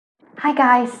Hi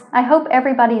guys, I hope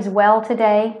everybody's well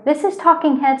today. This is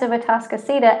Talking Heads of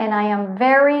Atascocita, and I am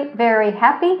very, very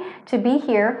happy to be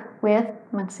here with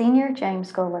Monsignor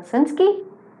James Golosinski.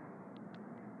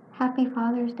 Happy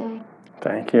Father's Day.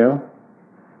 Thank you.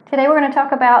 Today we're going to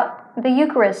talk about the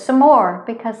Eucharist some more,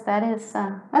 because that's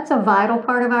a vital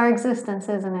part of our existence,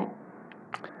 isn't it?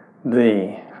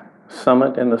 The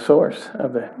summit and the source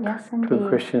of the true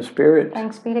Christian spirit.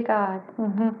 Thanks be to God.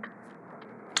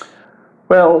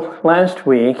 Well, last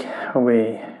week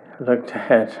we looked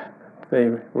at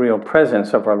the real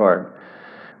presence of our Lord.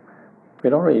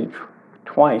 We'd already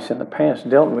twice in the past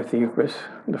dealt with the Eucharist.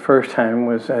 The first time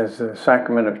was as the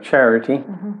sacrament of charity.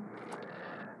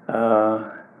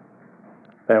 That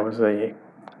was the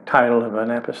title of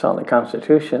an apostolic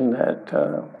constitution that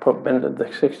Pope Benedict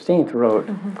XVI wrote,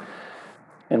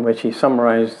 in which he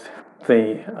summarized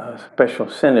the special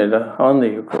synod on the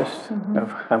Eucharist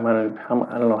of I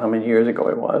don't know how many years ago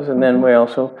it was. And then we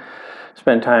also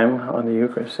spent time on the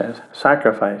Eucharist as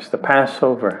sacrifice, the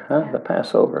Passover, the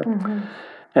Passover.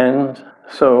 And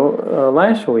so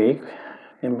last week,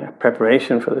 in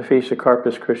preparation for the Feast of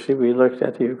Corpus Christi, we looked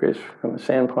at the Eucharist from the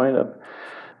standpoint of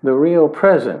the real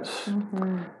presence,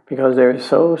 because there is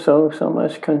so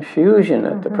much confusion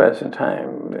at the present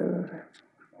time.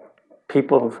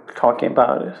 People talking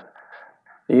about it.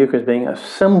 The Eucharist being a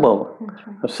symbol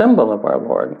of our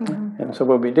Lord. And so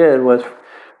what we did was,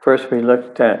 first we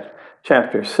looked at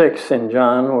chapter 6 in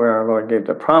John, where our Lord gave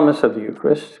the promise of the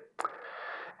Eucharist,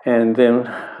 and then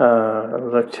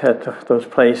looked at those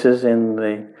places in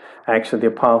the Acts of the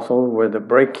Apostles where the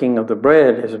breaking of the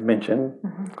bread is mentioned.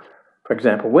 For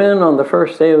example, when on the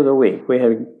first day of the week we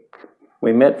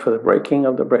met for the breaking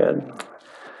of the bread.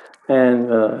 And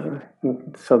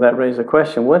so that raised the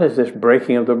question, what is this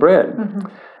breaking of the bread?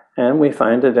 And we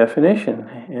find a definition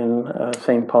in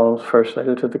St. Paul's first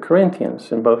letter to the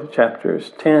Corinthians in both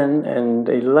chapters 10 and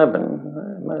 11.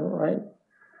 Am I right?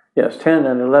 Yes, 10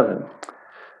 and 11.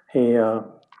 He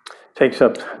takes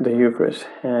up the Eucharist,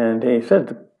 and he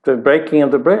said the breaking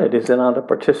of the bread is not a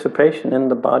participation in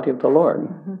the body of the Lord.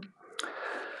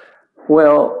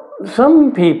 Well,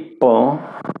 some people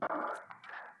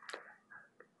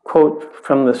quote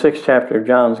from the 6th chapter of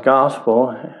John's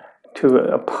Gospel to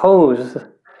oppose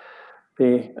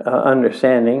the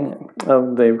understanding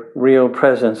of the real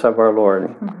presence of our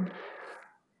Lord.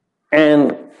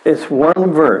 And it's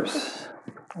one verse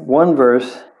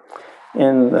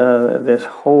in this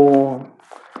whole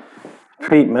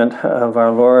treatment of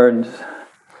our Lord's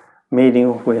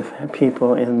meeting with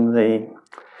people in the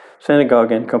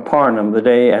synagogue in Capernaum the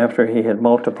day after he had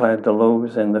multiplied the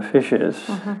loaves and the fishes.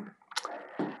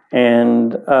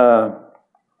 And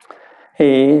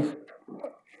he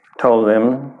told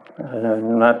them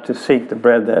not to seek the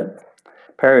bread that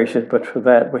perishes, but for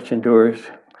that which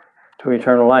endures to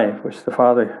eternal life, which the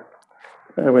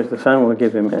Son will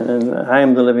give him. And I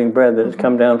am the living bread that has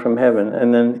come down from heaven.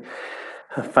 And then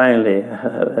finally,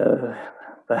 the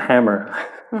hammer.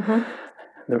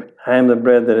 I am the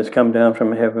bread that has come down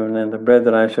from heaven, and the bread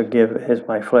that I shall give is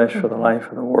my flesh for the life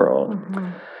of the world.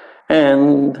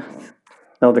 And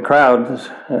the crowd's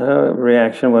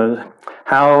reaction was,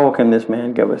 how can this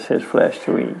man give us his flesh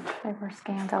to eat? They were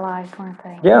scandalized, weren't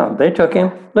they? Yeah, they took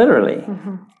him literally.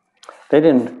 They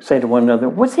didn't say to one another,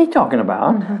 what's he talking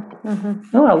about?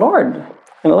 No, our Lord,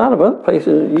 in a lot of other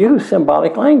places, use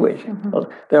symbolic language.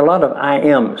 There are a lot of I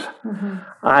ams.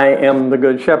 I am the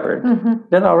good shepherd.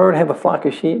 Didn't our Lord have a flock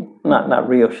of sheep? Not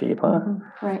real sheep, huh?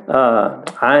 Right.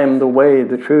 I am the way,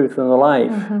 the truth, and the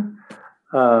life.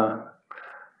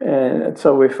 And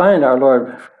so we find our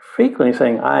Lord frequently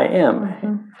saying, I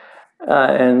am.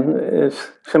 And it's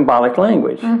symbolic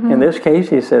language. In this case,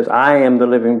 he says, I am the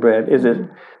living bread. Is it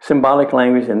symbolic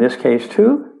language in this case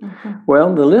too?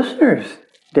 Well, the listeners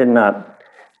did not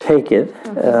take it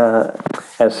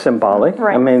as symbolic.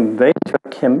 I mean, they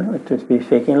took him to be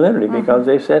speaking literally because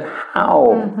they said,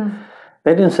 how?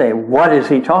 They didn't say, what is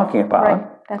he talking about? Right.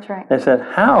 That's right. They said,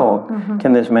 how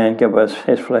can this man give us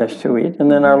his flesh to eat? And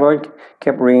then our Lord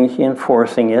kept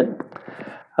reinforcing it.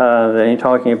 Then he's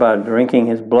talking about drinking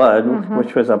his blood,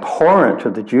 which was abhorrent to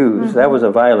the Jews. That was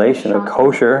a violation of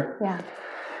kosher. Yeah.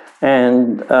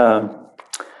 And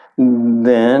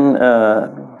then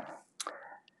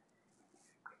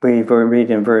we read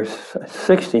in verse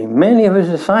 60, many of his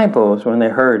disciples, when they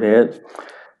heard it,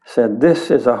 said,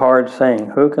 this is a hard saying.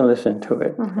 Who can listen to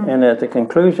it? And at the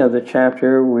conclusion of the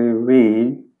chapter, we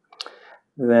read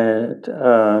that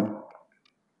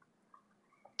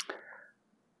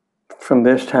from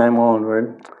this time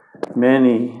onward,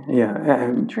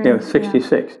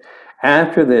 66.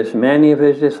 After this, many of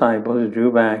his disciples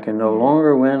drew back and no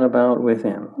longer went about with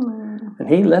him. And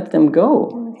he let them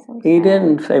go. So he sad.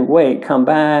 didn't say, wait, come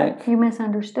back. You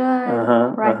misunderstood.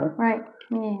 Right.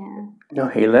 Yeah. No,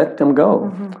 he let them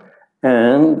go.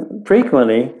 And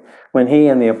frequently, when he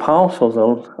and the apostles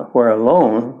were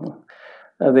alone,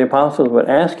 the apostles would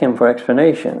ask him for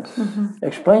explanations.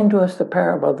 Explain to us the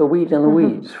parable of the wheat and the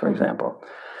weeds, for example.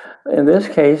 In this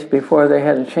case, before they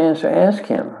had a chance to ask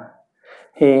him,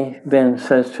 he then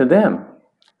says to them,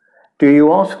 do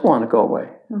you also want to go away?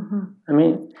 I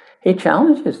mean, he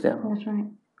challenges them. That's right.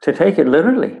 To take it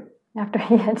literally. After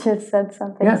he had just said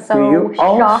something so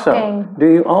shocking. Do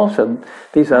you also?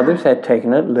 These others had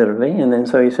taken it literally, and then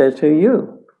so he says to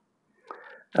you,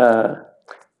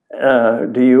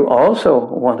 do you also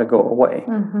want to go away?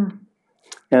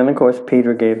 And of course,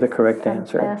 Peter gave the correct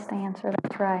answer. The best answer,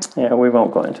 that's right. Yeah, we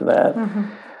won't go into that.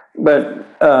 But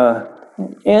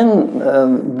in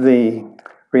the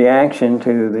reaction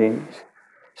to the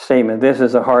statement, this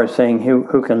is a hard saying,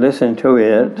 who can listen to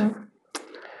it?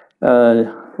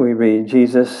 We read,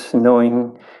 Jesus,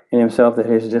 knowing in himself that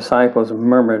his disciples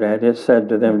murmured at it, said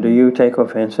to them, do you take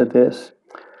offense at this?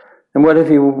 And what if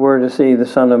you were to see the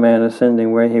Son of Man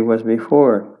ascending where he was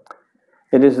before?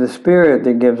 It is the Spirit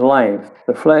that gives life.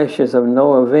 The flesh is of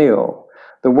no avail.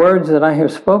 The words that I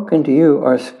have spoken to you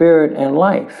are spirit and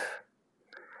life.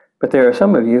 But there are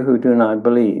some of you who do not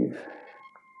believe.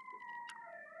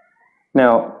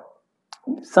 Now,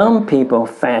 some people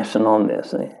fasten on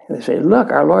this. They say,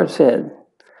 look, our Lord said,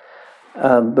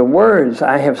 the words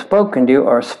I have spoken to you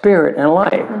are spirit and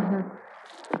life.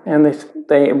 And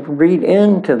they read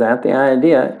into that the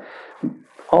idea,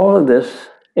 all of this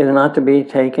is not to be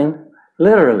taken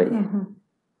literally,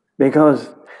 because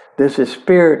this is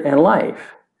spirit and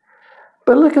life.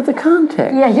 But look at the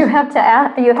context. Yeah, you have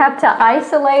to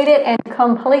isolate it and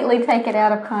completely take it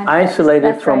out of context. Isolate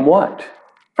it from what?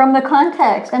 From the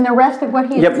context and the rest of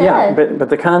what he said. Yeah, but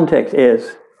the context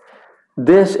is,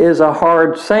 this is a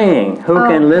hard saying. Who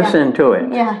can listen to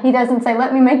it? Yeah, he doesn't say,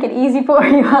 let me make it easy for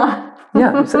you.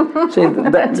 Yeah, see,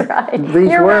 that's right.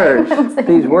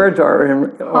 These words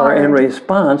are in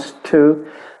response to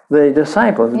the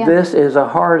disciples. Yeah. This is a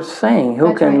hard saying.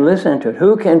 Who can listen to it?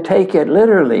 Who can take it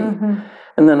literally?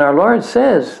 And then our Lord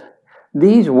says,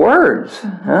 these words,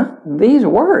 these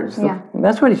words. Yeah.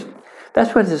 That's what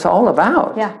it's all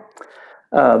about. Yeah.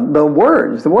 The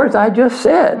words I just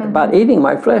said about eating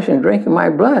my flesh and drinking my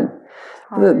blood.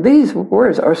 These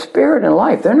words are spirit and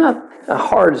life. They're not a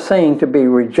hard saying to be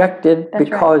rejected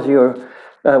because you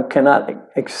cannot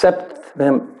accept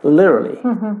them literally.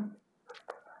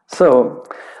 So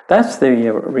that's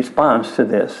the response to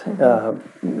this.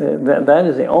 That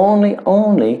is the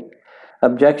only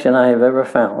objection I have ever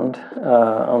found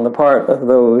on the part of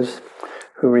those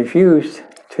who refused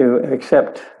to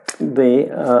accept the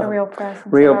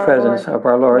real presence of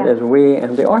our Lord as we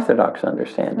and the Orthodox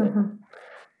understand it.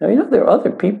 Now, there are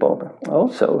other people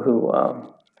also who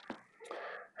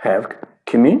have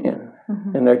communion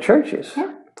in their churches.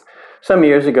 Yeah. Some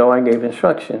years ago, I gave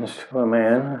instructions to a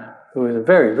man who was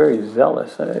very, very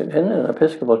zealous in an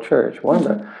Episcopal church, one of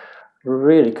the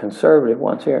really conservative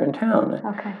ones here in town.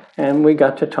 Okay. And we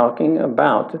got to talking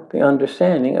about the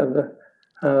understanding of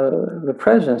the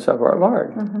presence of our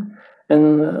Lord.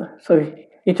 And so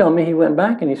he told me he went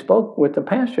back and he spoke with the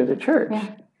pastor of the church.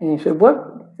 Yeah. And he said, what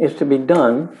is to be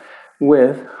done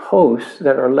with hosts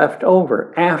that are left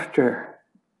over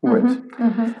afterwards?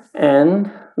 And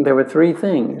there were three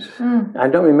things. I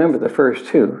don't remember the first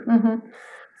two.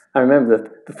 I remember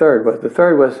the third was. The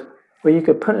third was, well, you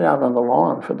could put it out on the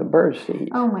lawn for the birds to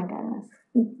eat. Oh, my goodness.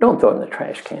 Don't throw it in the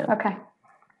trash can. Okay.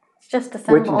 It's just a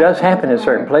symbol. Which does happen in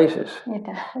certain places. It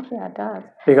does. Yeah, it does.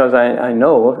 Because I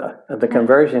know the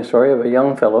conversion story of a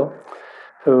young fellow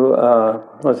who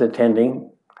was attending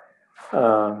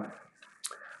that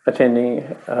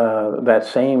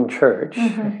same church,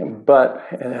 but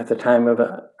at the time of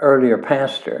an earlier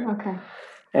pastor. Okay.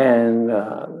 And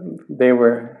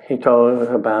he told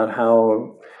about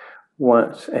how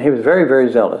once, he was very, very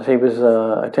zealous. He was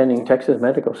attending Texas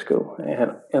Medical School.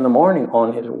 And in the morning,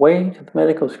 on his way to the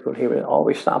medical school, he would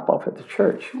always stop off at the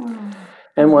church.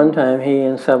 And one time, he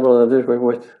and several others were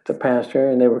with the pastor,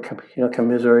 and they were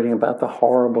commiserating about the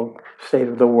horrible state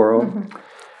of the world.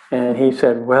 And he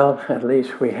said, well, at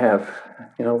least we have,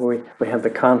 we have the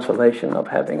consolation of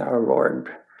having our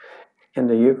Lord in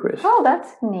the Eucharist. Oh,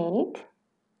 that's neat.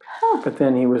 Huh. But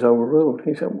then he was overruled.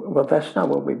 He said, well, that's not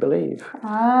what we believe.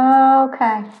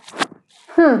 Okay.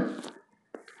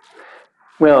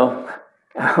 Well,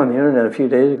 on the internet a few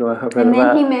days ago, I read about... And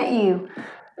then he met you.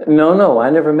 No, I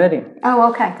never met him. Oh,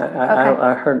 okay.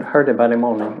 I heard about him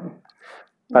only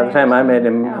By the time I met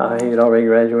him, he had already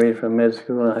graduated from med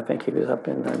school, and I think he was up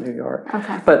in New York.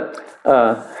 Okay. But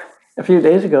a few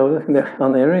days ago,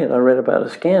 on the internet, I read about a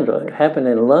scandal. It happened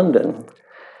in London.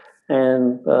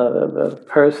 And the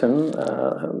person,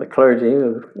 the clergy,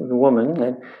 the woman,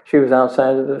 and she was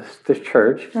outside of this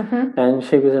church, and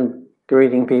she was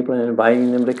greeting people and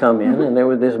inviting them to come in. And there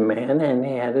was this man, and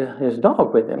he had his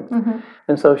dog with him.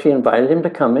 And so she invited him to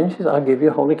come in. She said, "I'll give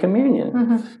you Holy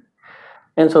Communion."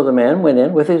 And so the man went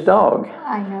in with his dog.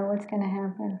 I know what's going to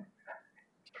happen.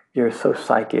 You're so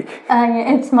psychic.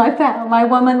 It's my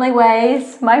womanly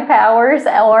ways, my powers,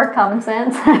 or common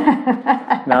sense.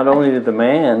 Not only did the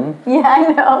man... Yeah,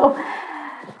 I know.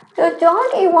 The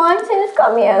doggy wants his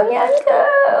communion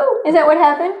too. Is that what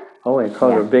happened? Oh, he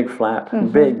called her a big flap.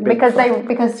 Big flap.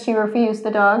 Because she refused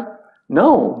the dog?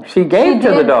 No, she gave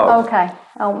to the dog. Okay.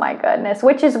 Oh my goodness.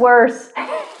 Which is worse?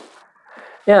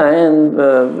 Yeah, and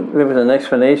there was an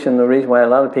explanation, the reason why a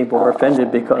lot of people were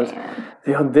offended, because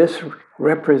this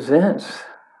represents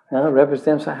our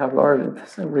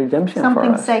Lord's redemption for us.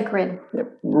 Something sacred. It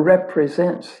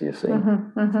represents, you see.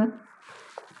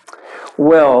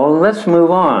 Well, let's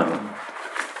move on.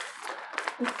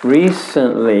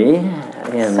 Recently,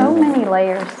 so many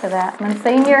layers to that,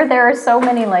 Monsignor. There are so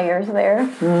many layers there.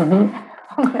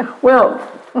 Well,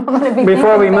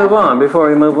 before we move on,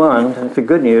 the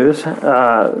good news.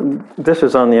 This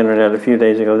was on the internet a few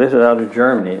days ago. This is out of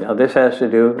Germany. Now, this has to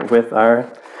do with our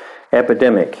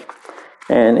epidemic.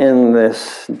 And in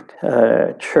this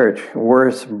church,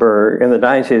 Würzburg, in the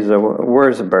Diocese of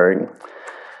Würzburg,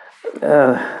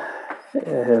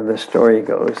 the story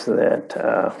goes that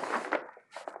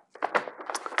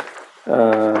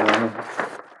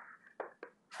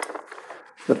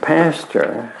the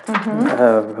pastor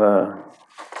of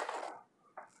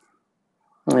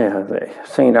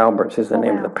St. Albert's is the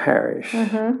name of the parish.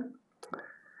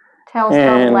 Tells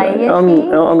and the laity.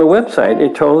 On the website,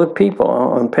 it told the people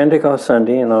on Pentecost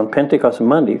Sunday and on Pentecost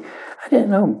Monday. I didn't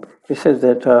know. It says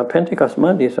that Pentecost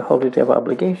Monday is a holy day of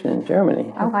obligation in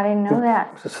Germany. Oh, I didn't know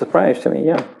that. It's a surprise to me,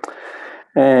 yeah.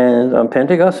 And on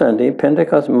Pentecost Sunday,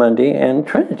 Pentecost Monday, and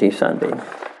Trinity Sunday,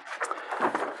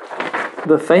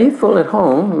 the faithful at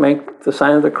home make the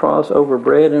sign of the cross over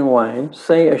bread and wine,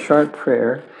 say a short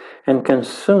prayer, and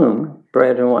consume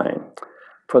bread and wine.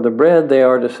 For the bread they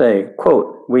are to say,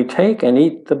 quote, "We take and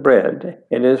eat the bread.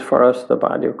 It is for us the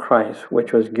body of Christ,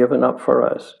 which was given up for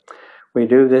us. We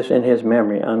do this in his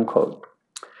memory," unquote.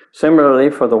 Similarly,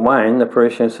 for the wine, the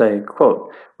parishioners say,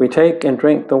 quote, "We take and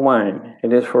drink the wine.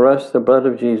 It is for us the blood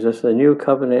of Jesus, the new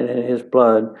covenant in his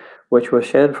blood, which was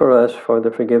shed for us for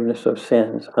the forgiveness of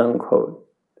sins," unquote.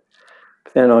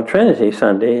 Then on Trinity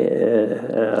Sunday,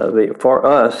 the "for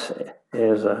us"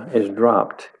 is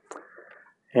dropped.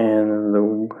 And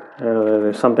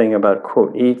there's something about,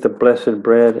 quote, "Eat the blessed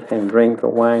bread and drink the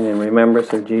wine in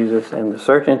remembrance of Jesus and the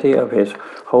certainty of his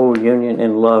whole union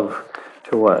in love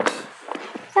to us."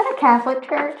 Is that a Catholic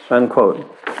church? Unquote.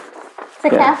 It's a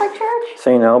Catholic church?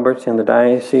 St. Albert's in the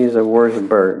Diocese of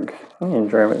Würzburg in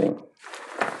Germany.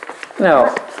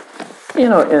 Now,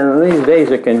 in these days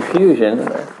of confusion,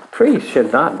 priests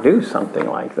should not do something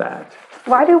like that.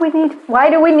 Why do we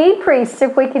need priests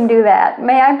if we can do that?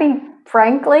 May I be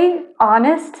frankly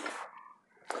honest?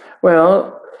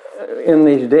 Well, in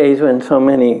these days when so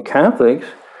many Catholics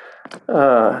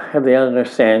have the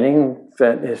understanding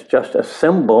that it's just a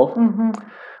symbol,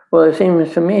 well, it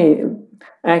seems to me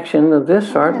action of this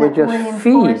sort would just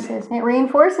feed. It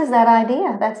reinforces that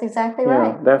idea. That's exactly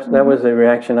right. That was the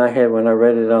reaction I had when I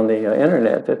read it on the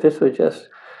internet, that this would just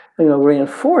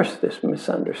reinforce this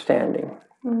misunderstanding.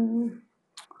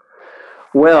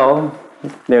 Well,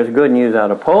 there's good news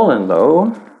out of Poland,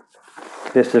 though.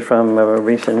 This is from a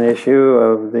recent issue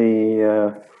of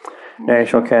the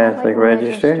National Catholic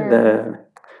Register,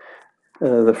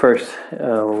 the first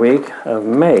week of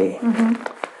May.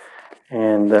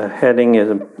 And the heading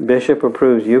is, "Bishop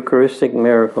Approves Eucharistic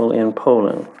Miracle in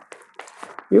Poland."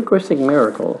 Eucharistic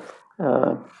Miracle.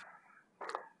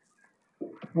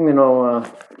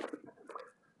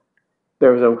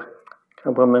 There was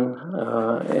a woman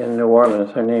in New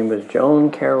Orleans. Her name was Joan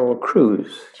Carol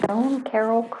Cruz. Joan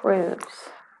Carol Cruz.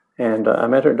 And I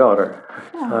met her daughter.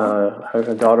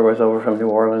 Her daughter was over from New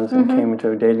Orleans and came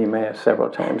to daily mass several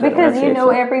times. Because you know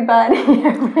everybody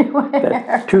everywhere.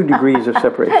 That's 2 degrees of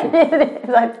separation. It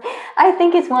is. I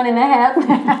think it's 1.5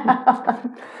 now.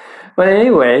 But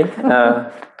anyway,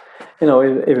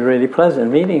 it was really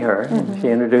pleasant meeting her. She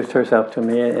introduced herself to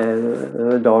me as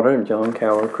the daughter of Joan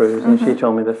Carol Cruz, and she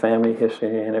told me the family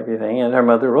history and everything. And her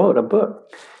mother wrote a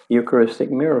book, Eucharistic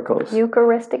Miracles.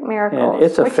 Eucharistic Miracles. And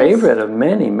it's a favorite of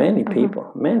many, many people.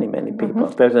 Many, many people.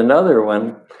 There's another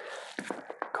one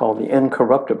called The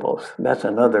Incorruptibles. That's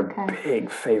another big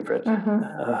favorite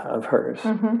of hers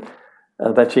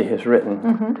that she has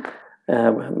written.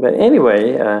 But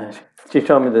anyway, she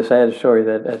told me the sad story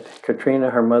that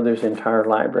Katrina, her mother's entire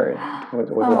library was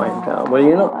wiped out. Well,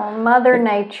 you know, Mother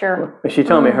Nature. she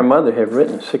told me her mother had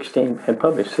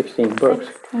published 16 books.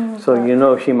 So you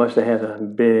know she must have had a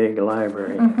big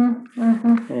library.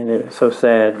 And it's so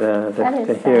sad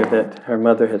to hear that her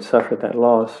mother had suffered that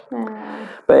loss.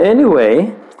 But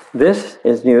anyway, this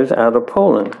is news out of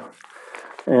Poland.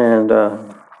 And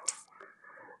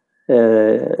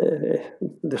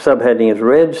the subheading is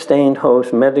Red Stained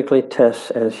Host Medically Tests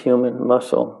as Human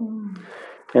Muscle.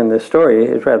 And the story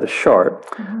is rather short.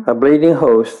 A bleeding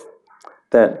host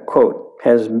that, quote,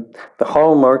 has the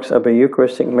hallmarks of a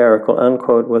Eucharistic miracle,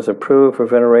 unquote, was approved for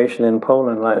veneration in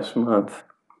Poland last month.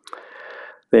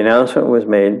 The announcement was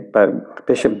made by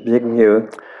Bishop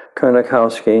Zbigniew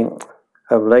Kernakowski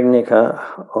of Legnica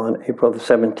on April the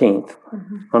 17th.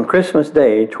 On Christmas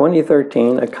Day,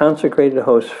 2013, a consecrated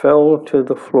host fell to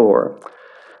the floor,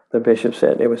 the bishop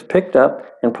said. It was picked up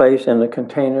and placed in a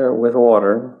container with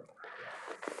water.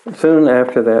 Soon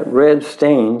after that, red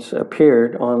stains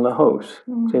appeared on the host.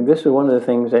 See, this is one of the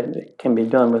things that can be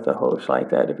done with a host like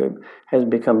that. If it has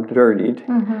become dirtied,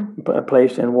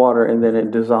 placed in water, and then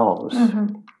it dissolves.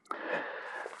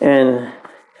 And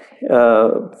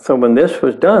so when this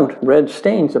was done, red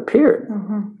stains appeared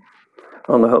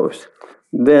on the host.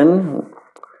 Then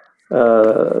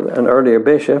an earlier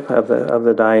bishop of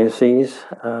the diocese,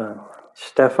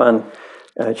 Stefan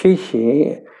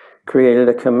Chichi, created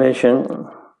a commission.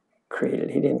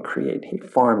 He didn't create, he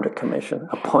formed a commission,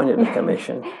 appointed a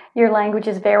commission. Your language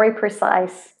is very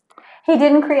precise. He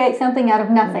didn't create something out of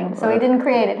nothing, so he didn't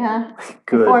create it, huh?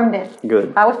 Good. He formed it.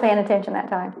 Good. I was paying attention that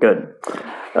time. Good.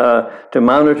 To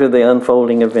monitor the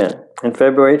unfolding event. In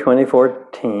February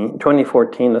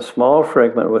 2014, a small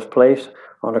fragment was placed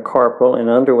on a corporal and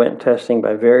underwent testing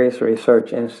by various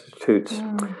research institutes.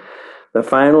 The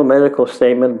final medical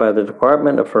statement by the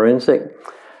Department of Forensic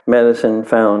Medicine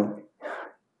found,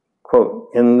 quote,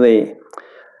 in the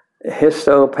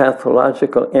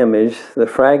histopathological image, the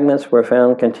fragments were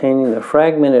found containing the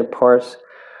fragmented parts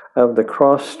of the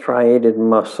cross-striated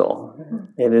muscle.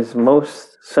 It is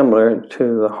most similar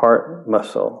to the heart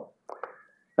muscle,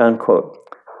 unquote.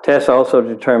 Tests also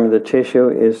determined the tissue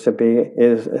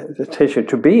the tissue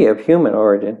to be of human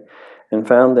origin, and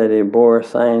found that it bore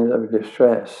signs of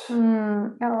distress.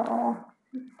 Tomorrow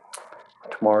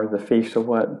is the feast of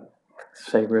what?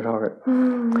 Sacred Heart.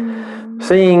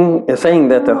 Saying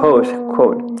that the host,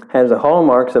 quote, has the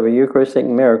hallmarks of a Eucharistic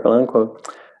miracle, unquote,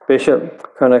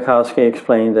 Bishop Kernakowski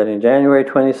explained that in January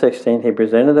 2016 he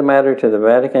presented the matter to the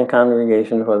Vatican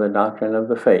Congregation for the Doctrine of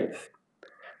the Faith.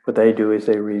 What they do is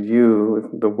they review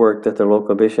the work that the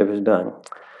local bishop has done.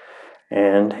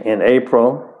 And in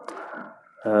April,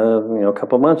 a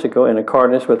couple months ago, in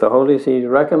accordance with the Holy See's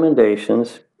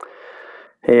recommendations,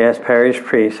 he asked parish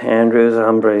priest Andrew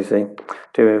Zambresi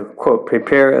to, quote,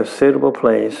 prepare a suitable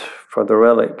place for the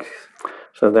relics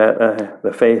so that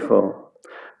the faithful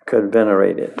could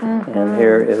venerate it. And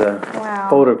here is a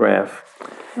photograph.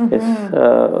 It's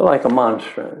like a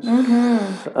monstrance.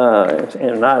 It's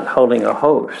not holding a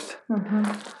host.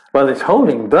 Well, it's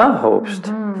holding the host,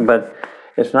 but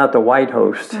it's not the white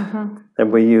host that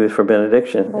we use for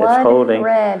benediction. Blood it's holding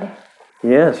red.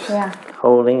 Yes,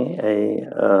 holding a.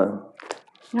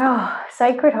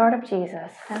 Sacred Heart of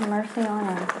Jesus, have mercy on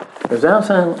us. Does that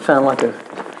sound like a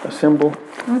symbol?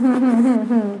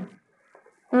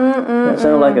 That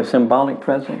sound like a symbolic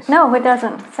presence? No, it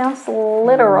doesn't. It sounds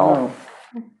literal.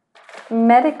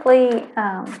 Medically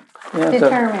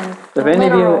determined. So if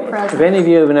any of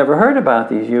you have never heard about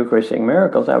these Eucharistic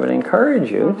miracles, I would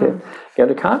encourage you to get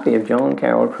a copy of Joan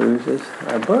Carroll Cruz's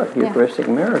book, Eucharistic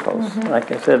Miracles. Like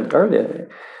I said earlier,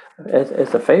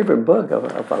 it's a favorite book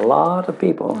of a lot of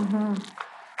people.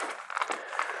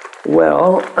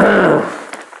 Well,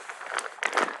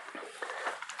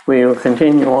 we'll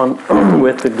continue on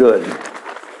with the good.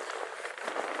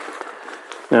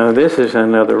 Now, this is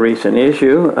another recent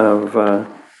issue of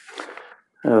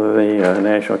the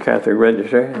National Catholic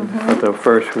Register for the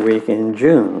first week in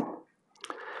June.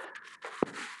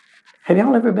 Have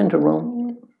y'all ever been to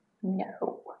Rome?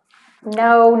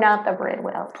 No, not the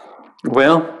Bridwells.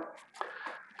 Well,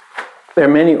 there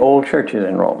are many old churches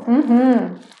in Rome.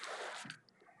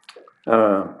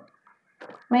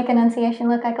 Make Annunciation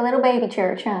look like a little baby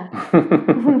church, huh?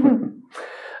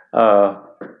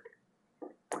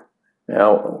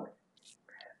 Now,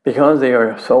 because they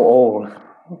are so old,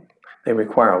 they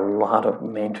require a lot of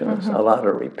maintenance, a lot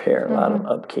of repair, a lot of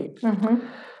upkeep.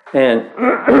 And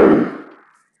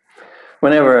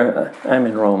whenever I'm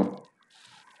in Rome,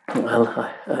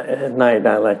 at night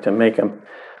I like to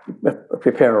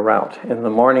prepare a route. In the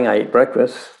morning I eat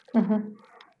breakfast,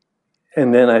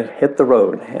 and then I hit the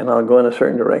road, and I'll go in a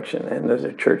certain direction. And there's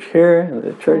a church here, and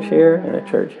there's a church here, and a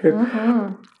church here.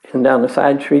 And down the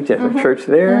side street, there's a church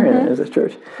there, and there's a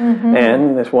church.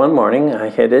 And this one morning, I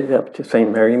headed up to St.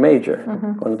 Mary Major,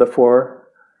 one of the 4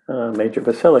 major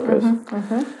basilicas.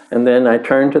 And then I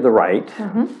turned to the right,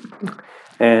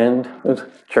 and it was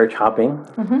church hopping.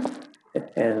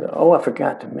 And, I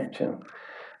forgot to mention,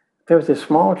 there was this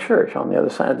small church on the other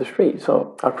side of the street.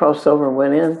 So I crossed over and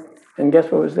went in, and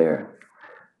guess what was there?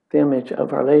 The image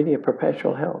of Our Lady of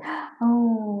Perpetual Help.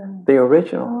 The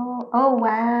original. Oh,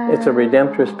 wow. It's a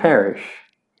Redemptorist parish.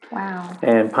 Wow.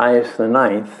 And Pius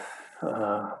IX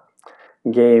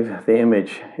gave the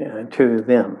image to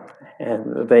them,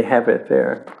 and they have it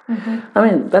there. I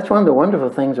mean, that's one of the wonderful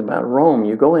things about Rome.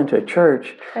 You go into a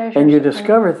church and you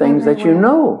discover things that you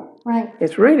know. Right.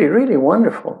 It's really, really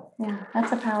wonderful. Yeah,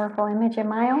 that's a powerful image in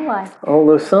my own life.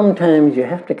 Although sometimes you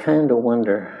have to kind of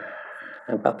wonder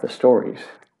about the stories.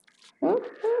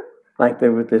 Like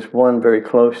there was this one very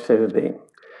close to the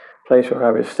place where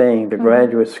I was staying, the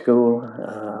graduate school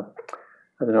of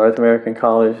the North American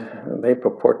College. They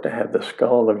purport to have the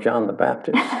skull of John the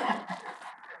Baptist.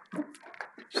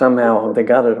 Somehow they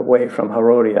got it away from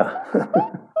Herodia.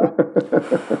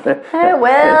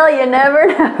 Well, you never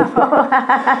know.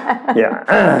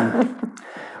 Yeah.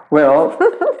 Well,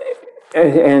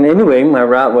 and anyway, my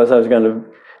route was I was going to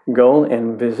go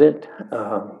and visit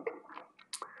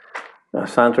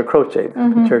Santa Croce,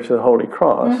 the Church of the Holy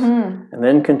Cross, and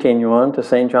then continue on to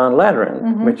St. John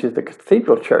Lateran, which is the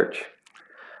cathedral church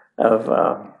of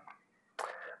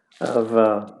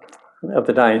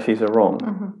the Diocese of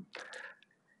Rome.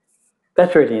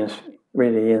 That's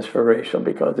really inspirational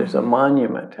because there's a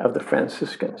monument of the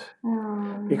Franciscans,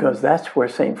 because that's where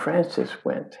St. Francis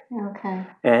went. Okay.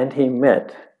 And he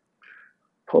met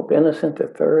Pope Innocent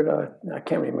III, I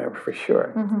can't remember for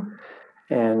sure.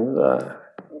 And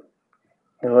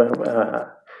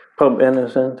Pope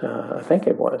Innocent, I think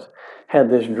it was, had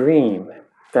this dream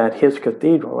that his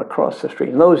cathedral across the street,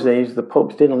 in those days the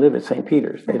popes didn't live at St.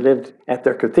 Peter's, they lived at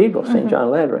their cathedral, St.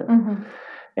 John Lateran.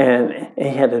 And he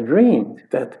had a dream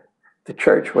that the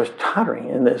church was tottering,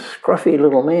 and this scruffy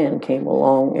little man came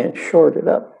along and shored it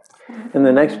up. And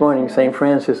the next morning, St.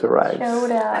 Francis arrives.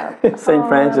 Showed up. St.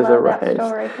 Francis arrives,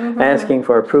 asking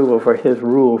for approval for his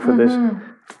rule for this.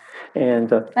 And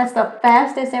that's the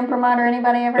fastest imprimatur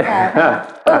anybody ever had.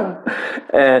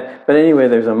 But anyway,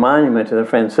 there's a monument to the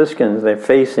Franciscans. They're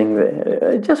facing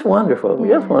just wonderful,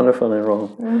 just wonderful in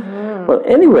Rome. Well,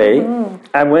 anyway,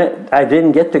 I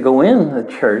didn't get to go in the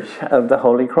Church of the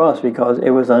Holy Cross because it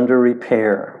was under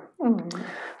repair.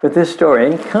 But this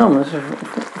story comes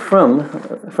from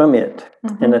it.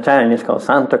 In Italian, it's called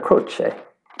Santa Croce,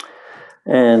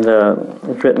 and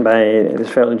it's written by this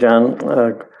fellow John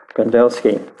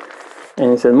Gondelski.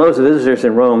 And he said, most visitors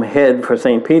in Rome head for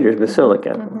St. Peter's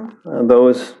Basilica.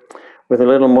 Those with a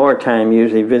little more time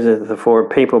usually visit the 4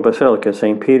 papal basilicas,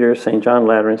 St. Peter, St. John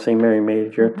Lateran, St. Mary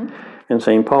Major, and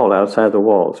St. Paul outside the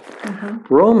walls.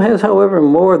 Rome has, however,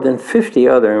 more than 50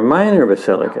 other minor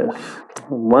basilicas.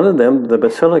 One of them, the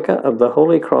Basilica of the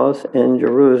Holy Cross in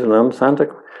Jerusalem, Santa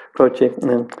Croce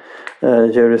in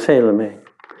Gerusalemme,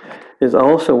 is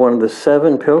also one of the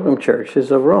 7 pilgrim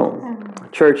churches of Rome.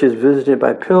 Church is visited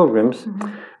by pilgrims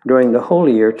during the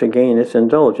Holy Year to gain its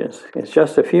indulgence. It's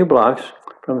just a few blocks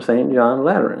from St. John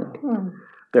Lateran.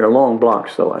 They're long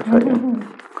blocks, though, I tell you.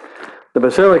 The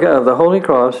Basilica of the Holy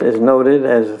Cross is noted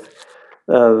as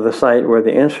the site where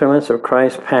the instruments of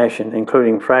Christ's Passion,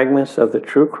 including fragments of the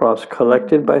true cross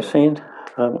collected by St.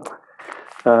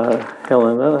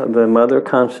 Helena, the Mother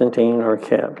Constantine, are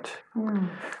kept.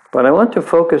 But I want to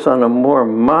focus on a more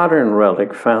modern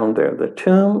relic found there, the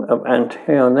tomb of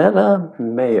Antonietta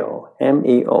Meo,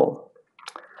 M-E-O.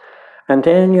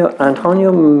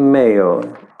 Antonio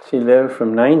Meo, she lived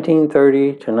from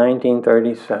 1930 to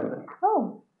 1937.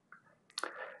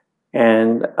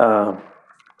 And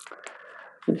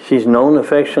she's known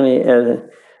affectionately as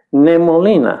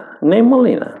Nennolina.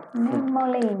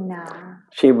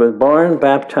 She was born,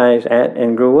 baptized at,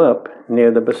 and grew up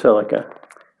near the Basilica.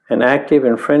 An active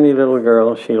and friendly little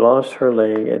girl, she lost her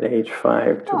leg at age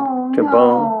 5 to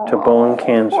bone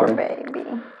cancer. Poor baby.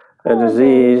 A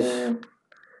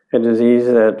disease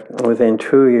that within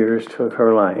 2 years took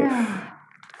her life.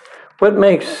 What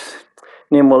makes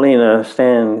Nennolina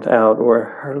stand out were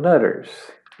her letters.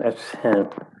 That's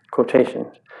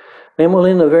quotations.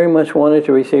 Nennolina very much wanted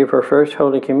to receive her first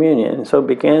Holy Communion, and so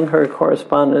began her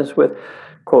correspondence with,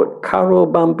 quote, Caro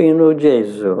Bambino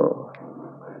Gesù,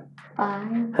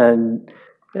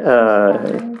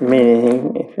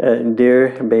 meaning dear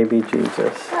baby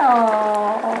Jesus.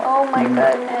 Oh my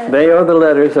goodness. They are the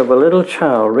letters of a little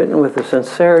child, written with the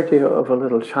sincerity of a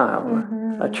little child,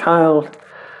 a child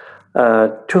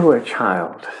to a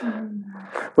child,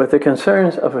 with the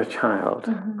concerns of a child,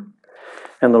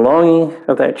 and the longing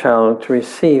of that child to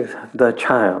receive the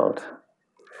child.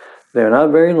 They're not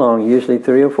very long, usually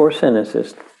 3 or 4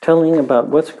 sentences, telling about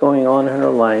what's going on in her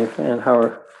life and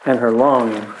her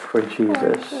longing for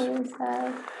Jesus.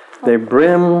 They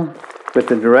brim with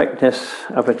the directness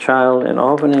of a child and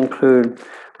often include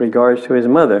regards to his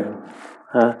mother,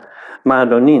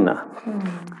 Madonnina,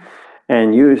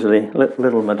 and usually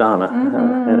Little Madonna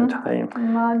in Italian,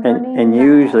 and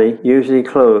usually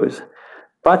close.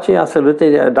 Baci a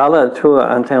salute dalla tua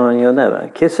Antonietta.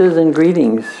 Kisses and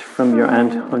greetings from your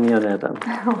Antonietta.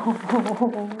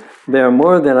 There are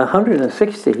more than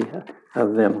 160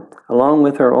 of them, along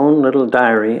with her own little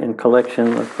diary and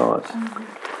collection of thoughts.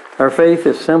 Her faith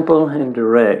is simple and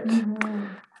direct,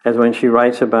 as when she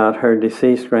writes about her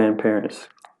deceased grandparents.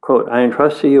 Quote, I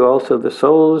entrust to you also the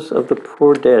souls of the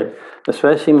poor dead,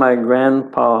 especially my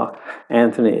grandpa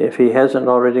Anthony, if he hasn't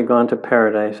already gone to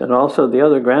paradise, and also the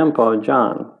other grandpa,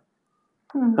 John.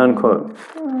 Unquote.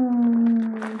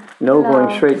 No going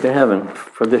straight to heaven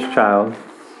for this child.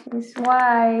 He's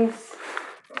wise.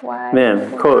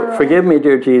 Then, quote, forgive me,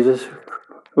 dear Jesus,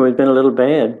 who has been a little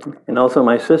bad, and also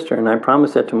my sister, and I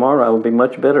promise that tomorrow I will be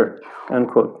much better.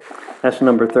 Unquote. That's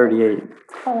number 38.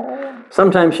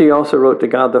 Sometimes she also wrote to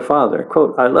God the Father,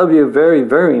 quote, I love you very,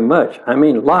 very much. I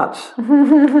mean, lots.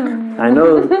 I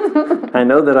know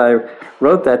that I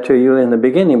wrote that to you in the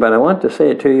beginning, but I want to say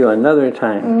it to you another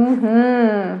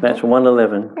time. That's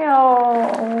 111.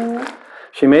 Oh.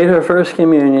 She made her first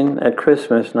communion at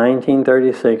Christmas,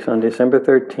 1936, on December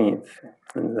 13th.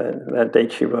 And that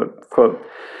date she wrote, quote,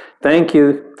 thank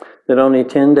you that only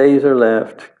 10 days are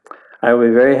left. I will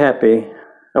be very happy.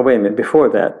 Oh, wait a minute, before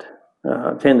that.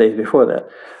 10 days before that.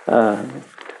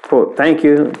 Quote, thank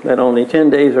you that only 10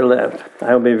 days are left.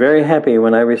 I will be very happy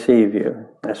when I receive you.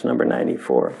 That's number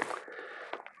 94.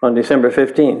 On December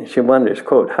 15th, she wonders,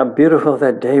 quote, how beautiful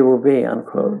that day will be,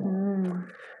 unquote.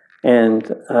 And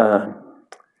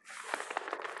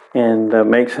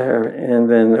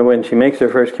then when she makes her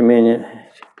first communion,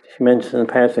 she mentions in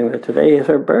passing that today is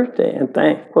her birthday. And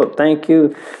thank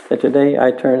you that today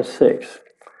I turned 6.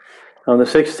 On the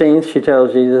 16th, she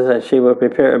tells Jesus that she will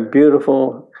prepare a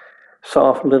beautiful,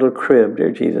 soft little crib, dear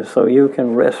Jesus, so you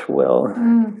can rest well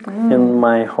in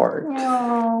my heart.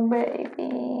 Oh,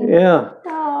 baby. Yeah.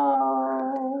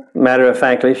 Oh. Matter of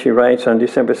factly, she writes on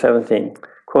December 17th,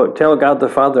 quote, tell God the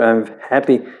Father I'm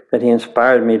happy that he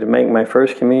inspired me to make my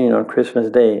first communion on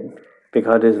Christmas Day,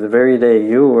 because it is the very day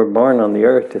you were born on the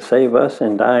earth to save us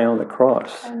and die on the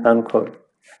cross, unquote.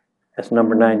 That's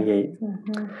number 98.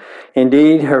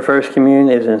 Indeed, her first communion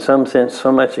is in some sense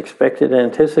so much expected and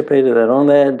anticipated that on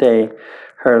that day,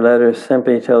 her letter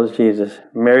simply tells Jesus,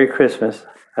 Merry Christmas.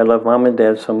 I love Mom and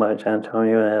Dad so much,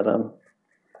 Antonietta.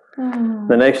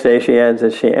 The next day she adds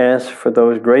that she asked for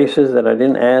those graces that I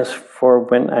didn't ask for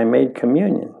when I made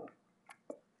communion.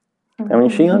 I mean,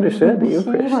 she understood the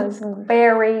Eucharist. She was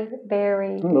very,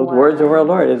 very Those words of our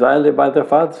Lord, as I live by the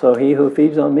Father, so he who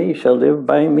feeds on me shall live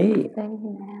by me. Amen.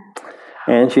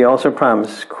 And she also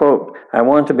promised, quote, I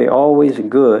want to be always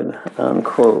good,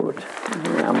 unquote.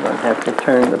 I'm going to have to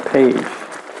turn the page.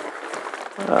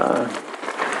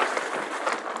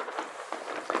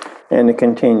 And it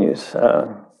continues.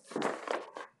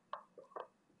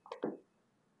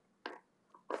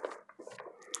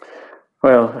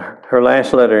 Well, her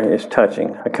last letter is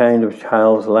touching, a kind of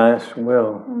child's last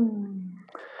will.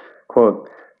 Quote,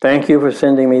 thank you for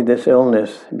sending me this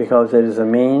illness because it is a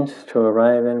means to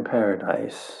arrive in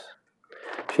paradise.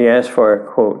 She asked for,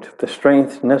 quote, the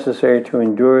strength necessary to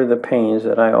endure the pains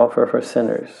that I offer for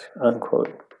sinners,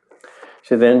 unquote.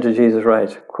 She then to Jesus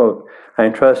writes, quote, I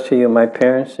entrust to you my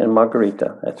parents and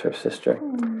Margarita, that's her sister.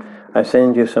 I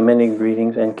send you so many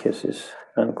greetings and kisses,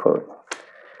 unquote.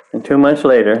 And 2 months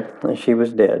later, she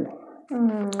was dead.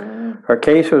 Her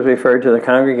case was referred to the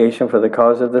Congregation for the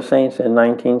Cause of the Saints in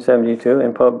 1972,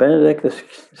 and Pope Benedict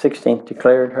XVI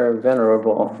declared her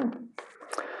venerable,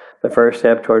 the first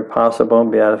step toward possible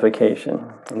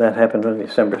beatification. And that happened on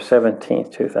December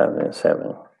 17th,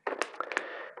 2007.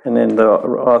 And then the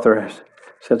author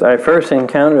says, I first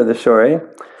encountered the story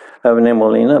of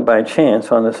Nennolina by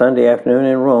chance on a Sunday afternoon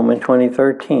in Rome in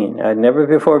 2013. I'd never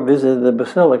before visited the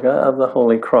Basilica of the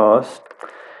Holy Cross,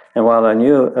 And while I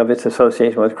knew of its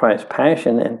association with Christ's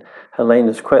passion and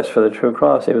Helena's quest for the true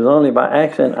cross, it was only by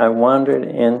accident I wandered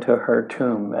into her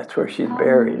tomb. That's where she's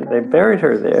buried. They buried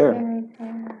her there.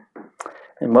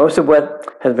 And most of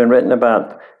what has been written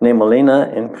about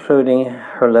Nennolina, including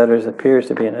her letters, appears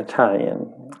to be in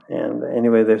Italian. And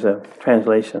anyway, there's a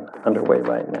translation underway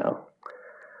right now.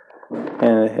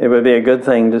 And it would be a good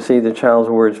thing to see the child's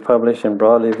words published and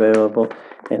broadly available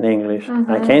in English.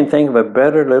 I can't think of a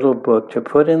better little book to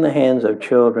put in the hands of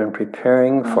children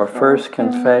preparing for first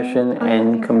confession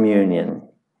and communion.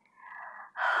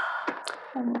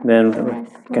 Then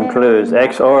concludes,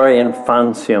 ex ore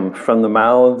infantium, from the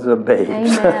mouths of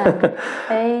babes. Amen.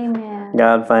 Amen.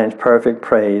 God finds perfect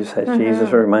praise, as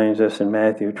Jesus reminds us in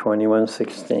Matthew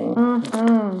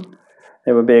 21:16.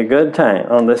 It would be a good time,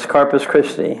 on this Corpus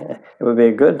Christi, it would be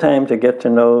a good time to get to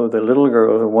know the little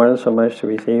girl who wanted so much to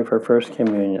receive her first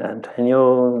communion,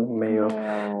 Antonietta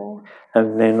Meo of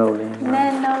Nennolina.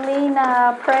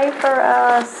 Nennolina, pray for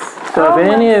us. So if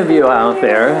any of you out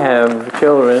there have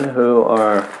children who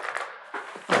are,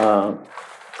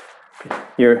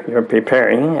 you're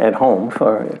preparing at home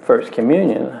for First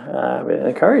Communion, I would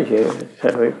encourage you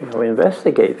to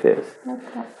investigate this.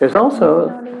 Okay. There's also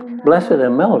Blessed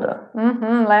Imelda.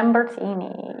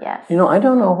 Lambertini, yes. You know, I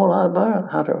don't know a whole lot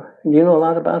about her. Do you know a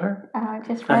lot about her?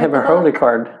 Just I have her holy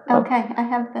card. Okay, I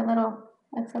have the little,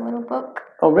 it's a little book.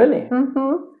 Oh, really?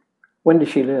 When did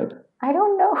she live? I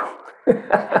don't know.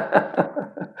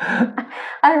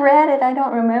 I read it, I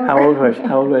don't remember. How old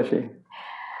was she?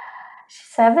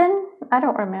 7? I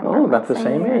don't remember. Oh, about the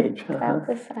same age. About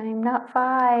the same, not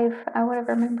 5. I would have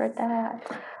remembered that.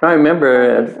 I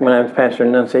remember when I was pastor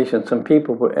Annunciation, some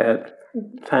people at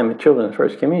the time of children's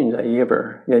first communion,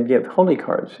 they'd give holy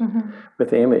cards with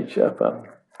the image of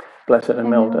Blessed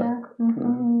Imelda.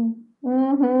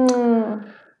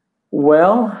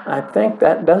 Well, I think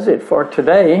that does it for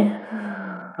today.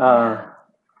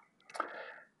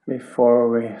 Before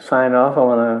we sign off, I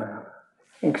want to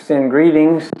extend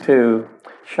greetings to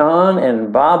Sean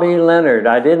and Bobby Leonard.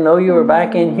 I didn't know you were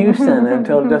back in Houston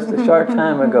until just a short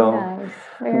time ago.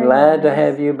 Nice. Glad to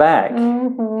have you back.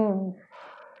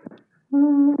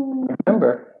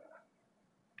 Remember,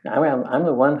 I'm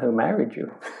the one who married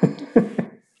you.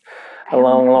 A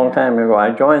long time ago. I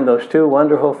joined those two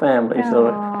wonderful families,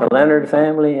 the Leonard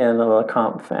family and the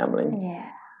LeCompte family. Yeah.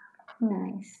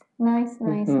 Nice.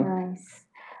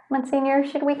 Monsignor,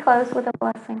 should we close with a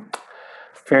blessing?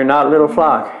 Fear not, little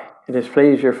flock. It has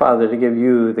pleased your Father to give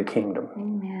you the kingdom.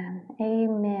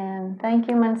 Amen. Thank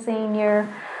you, Monsignor.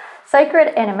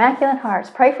 Sacred and Immaculate Hearts,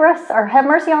 pray for us, or have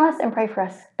mercy on us and pray for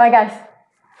us. Bye, guys.